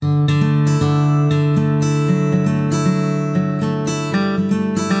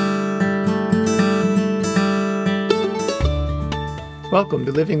Welcome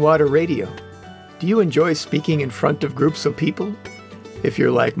to Living Water Radio. Do you enjoy speaking in front of groups of people? If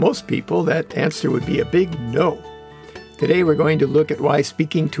you're like most people, that answer would be a big no. Today we're going to look at why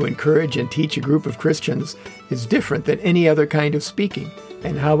speaking to encourage and teach a group of Christians is different than any other kind of speaking,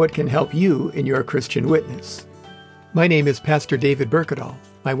 and how it can help you in your Christian witness. My name is Pastor David Berkedal.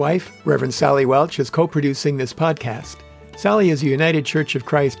 My wife, Reverend Sally Welch, is co-producing this podcast. Sally is a United Church of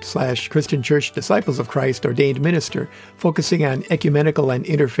Christ / Christian Church Disciples of Christ ordained minister, focusing on ecumenical and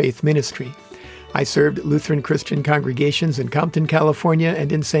interfaith ministry. I served Lutheran Christian congregations in Compton, California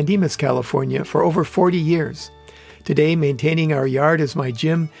and in San Dimas, California for over 40 years. Today, maintaining our yard is my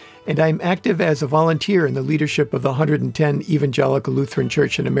gym, and I'm active as a volunteer in the leadership of the 110 Evangelical Lutheran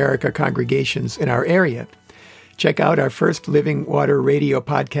Church in America congregations in our area. Check out our first Living Water Radio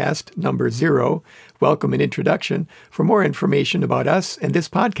podcast, number 0, Welcome and Introduction, for more information about us and this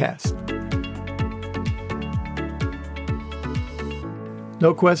podcast.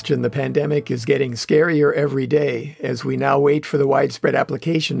 No question, the pandemic is getting scarier every day as we now wait for the widespread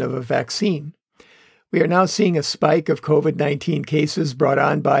application of a vaccine. We are now seeing a spike of COVID-19 cases brought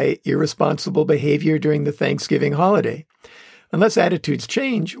on by irresponsible behavior during the Thanksgiving holiday. Unless attitudes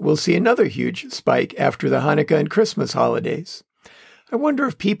change, we'll see another huge spike after the Hanukkah and Christmas holidays. I wonder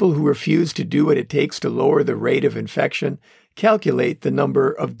if people who refuse to do what it takes to lower the rate of infection calculate the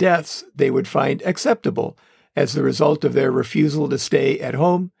number of deaths they would find acceptable as the result of their refusal to stay at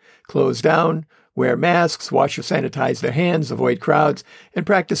home, close down, wear masks, wash or sanitize their hands, avoid crowds, and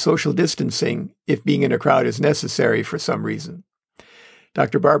practice social distancing if being in a crowd is necessary for some reason.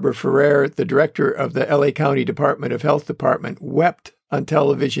 Dr. Barbara Ferrer, the director of the LA County Department of Health Department, wept on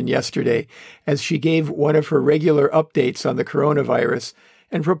television yesterday as she gave one of her regular updates on the coronavirus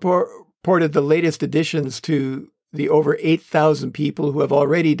and reported the latest additions to the over 8,000 people who have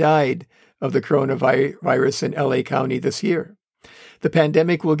already died of the coronavirus in LA County this year. The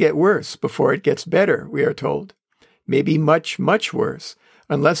pandemic will get worse before it gets better, we are told. Maybe much, much worse,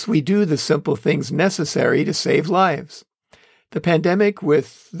 unless we do the simple things necessary to save lives. The pandemic,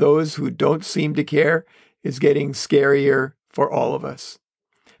 with those who don't seem to care, is getting scarier for all of us.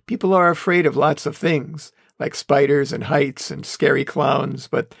 People are afraid of lots of things, like spiders and heights and scary clowns,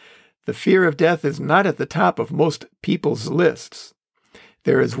 but the fear of death is not at the top of most people's lists.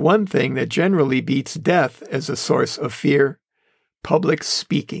 There is one thing that generally beats death as a source of fear: public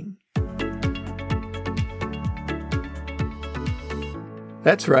speaking.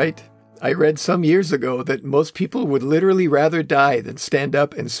 That's right. I read some years ago that most people would literally rather die than stand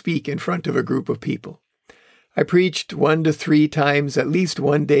up and speak in front of a group of people. I preached 1 to 3 times at least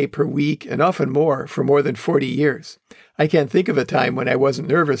one day per week, and often more, for more than 40 years. I can't think of a time when I wasn't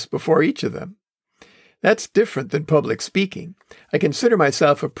nervous before each of them. That's different than public speaking. I consider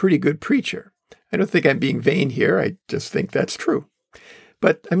myself a pretty good preacher. I don't think I'm being vain here, I just think that's true.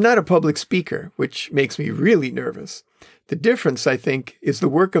 But I'm not a public speaker, which makes me really nervous. The difference, I think, is the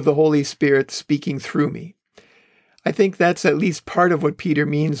work of the Holy Spirit speaking through me. I think that's at least part of what Peter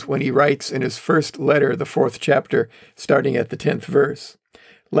means when he writes in his first letter, the 4th chapter, starting at the 10th verse.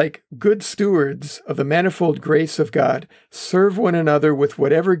 Like good stewards of the manifold grace of God, serve one another with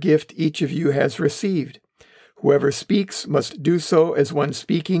whatever gift each of you has received. Whoever speaks must do so as one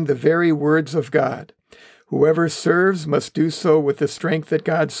speaking the very words of God. Whoever serves must do so with the strength that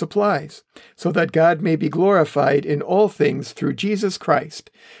God supplies, so that God may be glorified in all things through Jesus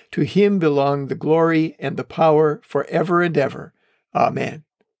Christ. To him belong the glory and the power forever and ever. Amen.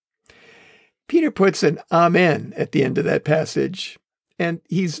 Peter puts an amen at the end of that passage, and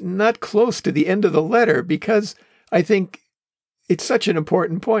he's not close to the end of the letter because I think it's such an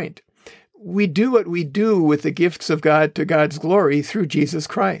important point. We do what we do with the gifts of God to God's glory through Jesus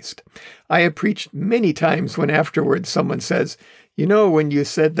Christ. I have preached many times when afterwards someone says, you know, when you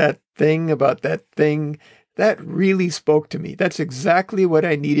said that thing about that thing, that really spoke to me. That's exactly what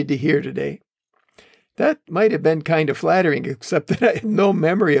I needed to hear today. That might have been kind of flattering, except that I had no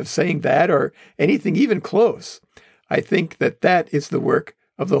memory of saying that or anything even close. I think that is the work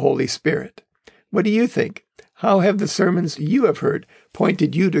of the Holy Spirit. What do you think? How have the sermons you have heard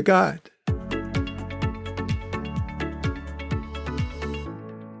pointed you to God?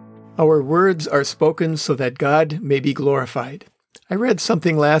 Our words are spoken so that God may be glorified. I read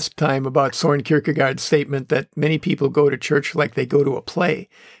something last time about Søren Kierkegaard's statement that many people go to church like they go to a play,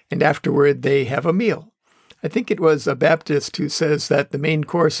 and afterward they have a meal. I think it was a Baptist who says that the main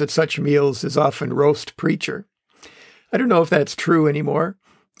course at such meals is often roast preacher. I don't know if that's true anymore.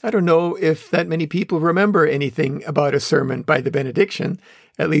 I don't know if that many people remember anything about a sermon by the benediction.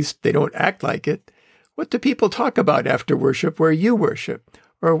 At least they don't act like it. What do people talk about after worship where you worship?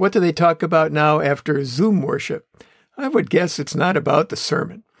 Or what do they talk about now after Zoom worship? I would guess it's not about the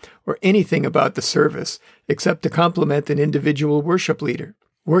sermon or anything about the service except to compliment an individual worship leader.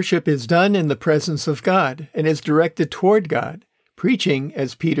 Worship is done in the presence of God and is directed toward God. Preaching,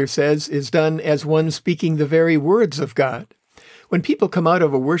 as Peter says, is done as one speaking the very words of God. When people come out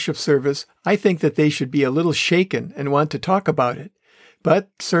of a worship service, I think that they should be a little shaken and want to talk about it. But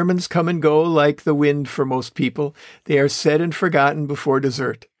sermons come and go like the wind for most people. They are said and forgotten before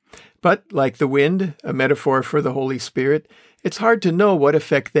dessert. But like the wind, a metaphor for the Holy Spirit, it's hard to know what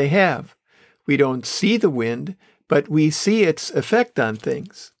effect they have. We don't see the wind, but we see its effect on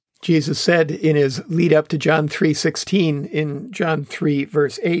things. Jesus said in his lead up to John 3:16 in John 3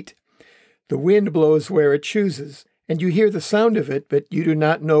 verse 8, "The wind blows where it chooses, and you hear the sound of it, but you do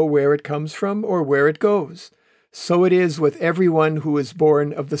not know where it comes from or where it goes. So it is with everyone who is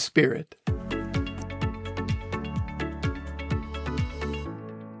born of the Spirit."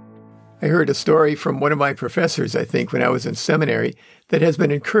 I heard a story from one of my professors, I think, when I was in seminary, that has been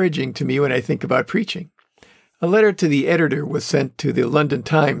encouraging to me when I think about preaching. A letter to the editor was sent to the London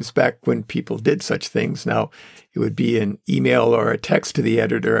Times back when people did such things. Now, it would be an email or a text to the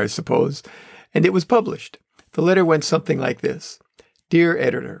editor, I suppose, and it was published. The letter went something like this. "Dear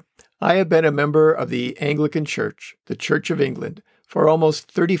editor, I have been a member of the Anglican Church, the Church of England, for almost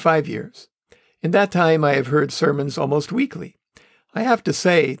 35 years. In that time, I have heard sermons almost weekly. I have to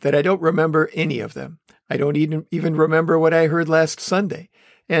say that I don't remember any of them. I don't even remember what I heard last Sunday,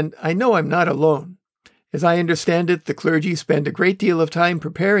 and I know I'm not alone. As I understand it, the clergy spend a great deal of time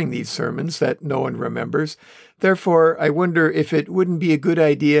preparing these sermons that no one remembers. Therefore, I wonder if it wouldn't be a good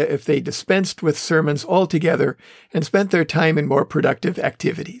idea if they dispensed with sermons altogether and spent their time in more productive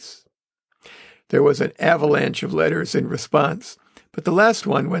activities." There was an avalanche of letters in response, but the last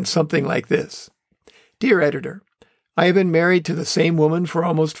one went something like this. "Dear editor, I have been married to the same woman for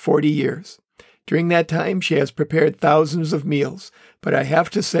almost 40 years. During that time, she has prepared thousands of meals, but I have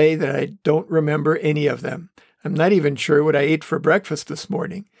to say that I don't remember any of them. I'm not even sure what I ate for breakfast this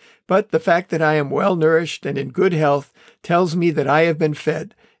morning, but the fact that I am well nourished and in good health tells me that I have been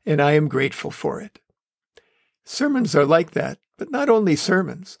fed, and I am grateful for it." Sermons are like that, but not only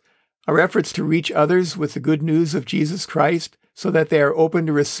sermons. Our efforts to reach others with the good news of Jesus Christ so that they are open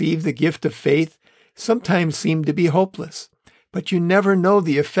to receive the gift of faith sometimes seem to be hopeless, but you never know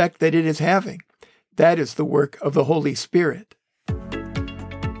the effect that it is having. That is the work of the Holy Spirit.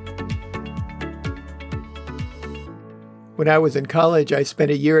 When I was in college, I spent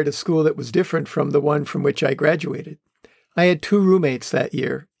a year at a school that was different from the one from which I graduated. I had 2 roommates that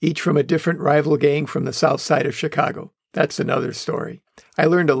year, each from a different rival gang from the south side of Chicago. That's another story. I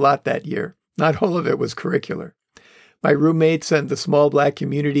learned a lot that year. Not all of it was curricular. My roommates and the small black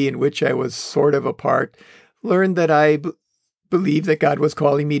community in which I was sort of a part learned that I believed that God was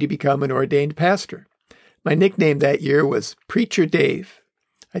calling me to become an ordained pastor. My nickname that year was Preacher Dave.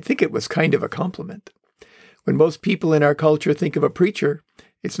 I think it was kind of a compliment. When most people in our culture think of a preacher,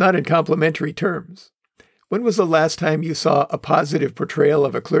 it's not in complimentary terms. When was the last time you saw a positive portrayal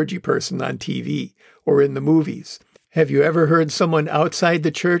of a clergy person on TV or in the movies? Have you ever heard someone outside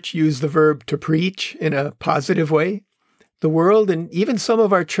the church use the verb to preach in a positive way? The world and even some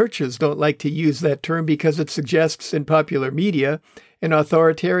of our churches don't like to use that term because it suggests in popular media an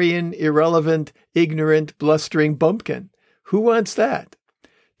authoritarian, irrelevant, ignorant, blustering bumpkin. Who wants that?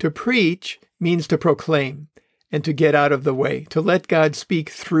 To preach means to proclaim and to get out of the way, to let God speak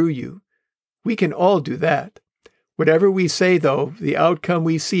through you. We can all do that. Whatever we say, though, the outcome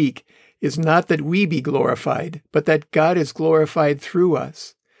we seek is not that we be glorified, but that God is glorified through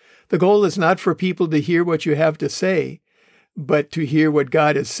us. The goal is not for people to hear what you have to say, but to hear what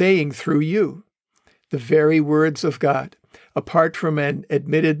God is saying through you. The very words of God. Apart from an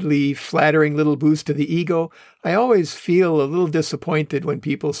admittedly flattering little boost to the ego, I always feel a little disappointed when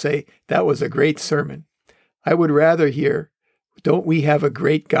people say, "That was a great sermon." I would rather hear, "Don't we have a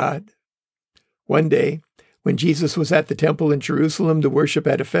great God?" One day, when Jesus was at the temple in Jerusalem to worship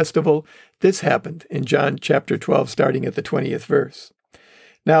at a festival, this happened in John chapter 12, starting at the 20th verse.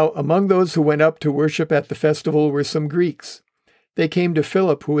 Now, among those who went up to worship at the festival were some Greeks. They came to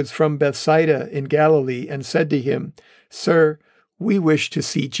Philip, who was from Bethsaida in Galilee, and said to him, "Sir, we wish to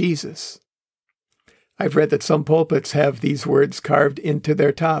see Jesus." I've read that some pulpits have these words carved into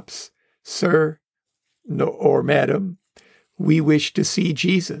their tops. Sir, no, or Madam, we wish to see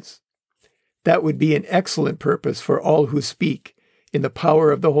Jesus. That would be an excellent purpose for all who speak in the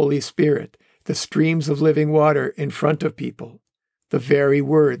power of the Holy Spirit, the streams of living water in front of people, the very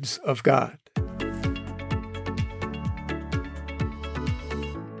words of God.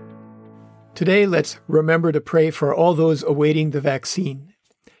 Today, let's remember to pray for all those awaiting the vaccine.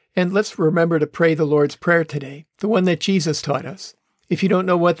 And let's remember to pray the Lord's Prayer today, the one that Jesus taught us. If you don't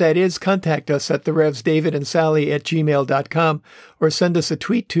know what that is, contact us at therevsdavidandsally@gmail.com or send us a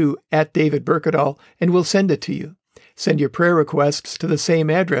tweet to @DavidBurkadal and we'll send it to you. Send your prayer requests to the same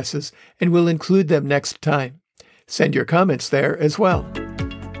addresses and we'll include them next time. Send your comments there as well.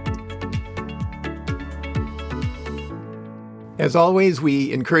 As always,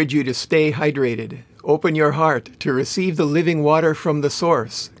 we encourage you to stay hydrated. Open your heart to receive the living water from the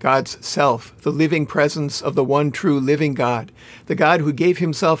source, God's self, the living presence of the one true living God, the God who gave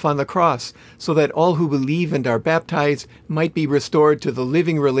himself on the cross so that all who believe and are baptized might be restored to the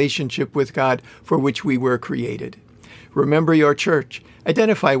living relationship with God for which we were created. Remember your church.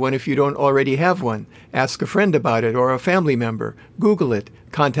 Identify one if you don't already have one. Ask a friend about it or a family member. Google it.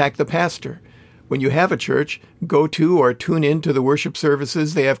 Contact the pastor. When you have a church, go to or tune in to the worship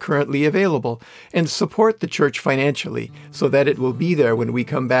services they have currently available and support the church financially so that it will be there when we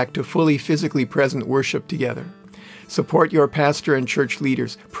come back to fully physically present worship together. Support your pastor and church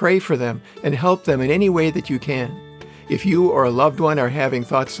leaders. Pray for them and help them in any way that you can. If you or a loved one are having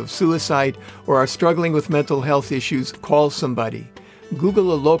thoughts of suicide or are struggling with mental health issues, call somebody.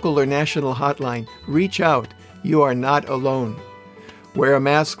 Google a local or national hotline. Reach out. You are not alone. Wear a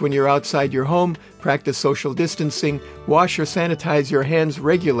mask when you're outside your home, practice social distancing, wash or sanitize your hands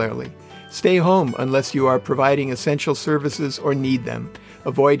regularly. Stay home unless you are providing essential services or need them.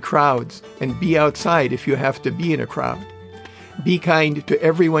 Avoid crowds and be outside if you have to be in a crowd. Be kind to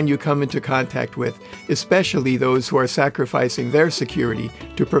everyone you come into contact with, especially those who are sacrificing their security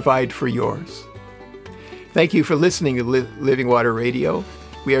to provide for yours. Thank you for listening to Living Water Radio.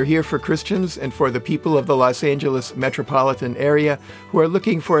 We are here for Christians and for the people of the Los Angeles metropolitan area who are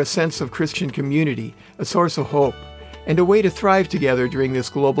looking for a sense of Christian community, a source of hope, and a way to thrive together during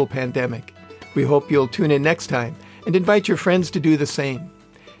this global pandemic. We hope you'll tune in next time and invite your friends to do the same.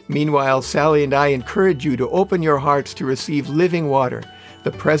 Meanwhile, Sally and I encourage you to open your hearts to receive living water,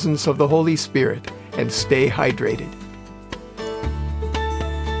 the presence of the Holy Spirit, and stay hydrated.